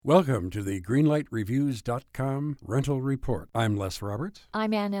Welcome to the GreenlightReviews.com Rental Report. I'm Les Roberts.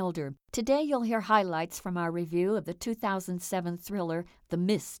 I'm Ann Elder. Today you'll hear highlights from our review of the 2007 thriller The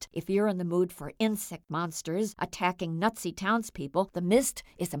Mist. If you're in the mood for insect monsters attacking nutsy townspeople, The Mist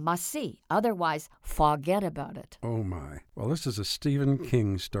is a must-see. Otherwise, forget about it. Oh my. Well, this is a Stephen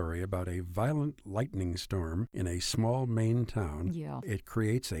King story about a violent lightning storm in a small Maine town. Yeah. It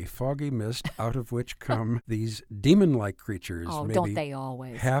creates a foggy mist out of which come these demon-like creatures. Oh, maybe don't they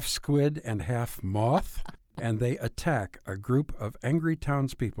always? half squid and half moth. And they attack a group of angry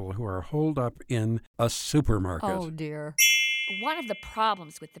townspeople who are holed up in a supermarket. Oh, dear. One of the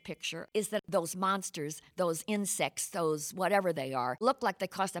problems with the picture is that those monsters, those insects, those whatever they are, look like they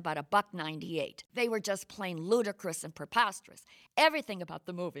cost about $1.98. They were just plain ludicrous and preposterous. Everything about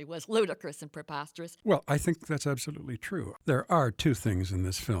the movie was ludicrous and preposterous. Well, I think that's absolutely true. There are two things in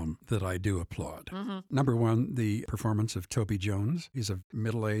this film that I do applaud. Mm-hmm. Number one, the performance of Toby Jones. He's a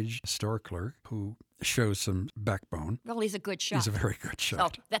middle-aged store clerk who shows some backbone. Well, he's a good shot. He's a very good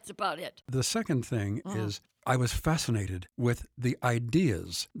shot. So that's about it. The second thing is I was fascinated with the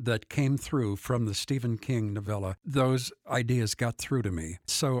ideas that came through from the Stephen King novella. Those ideas got through to me.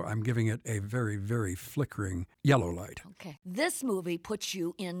 So I'm giving it a very, very flickering yellow light. Okay. This movie puts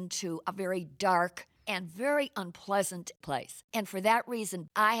you into a very dark and very unpleasant place. And for that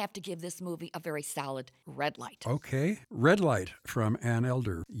reason, I have to give this movie a very solid red light. Okay. Red light from Ann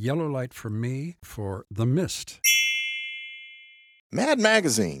Elder. Yellow light from me for The Mist. Mad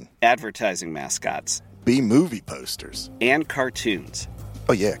Magazine. Advertising mascots. B-movie posters. And cartoons.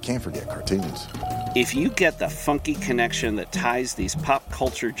 Oh yeah, can't forget cartoons. If you get the funky connection that ties these pop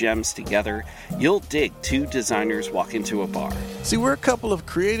culture gems together, you'll dig Two Designers Walk Into a Bar. See, we're a couple of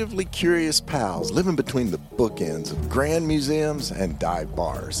creatively curious pals living between the bookends of grand museums and dive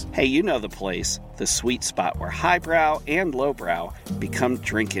bars. Hey, you know the place, the sweet spot where highbrow and lowbrow become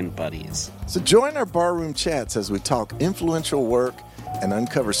drinking buddies. So join our barroom chats as we talk influential work and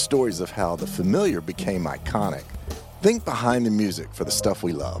uncover stories of how the familiar became iconic. Think behind the music for the stuff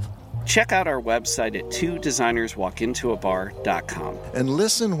we love. Check out our website at twodesignerswalkintoabar.com. And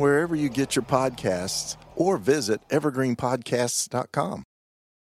listen wherever you get your podcasts or visit evergreenpodcasts.com.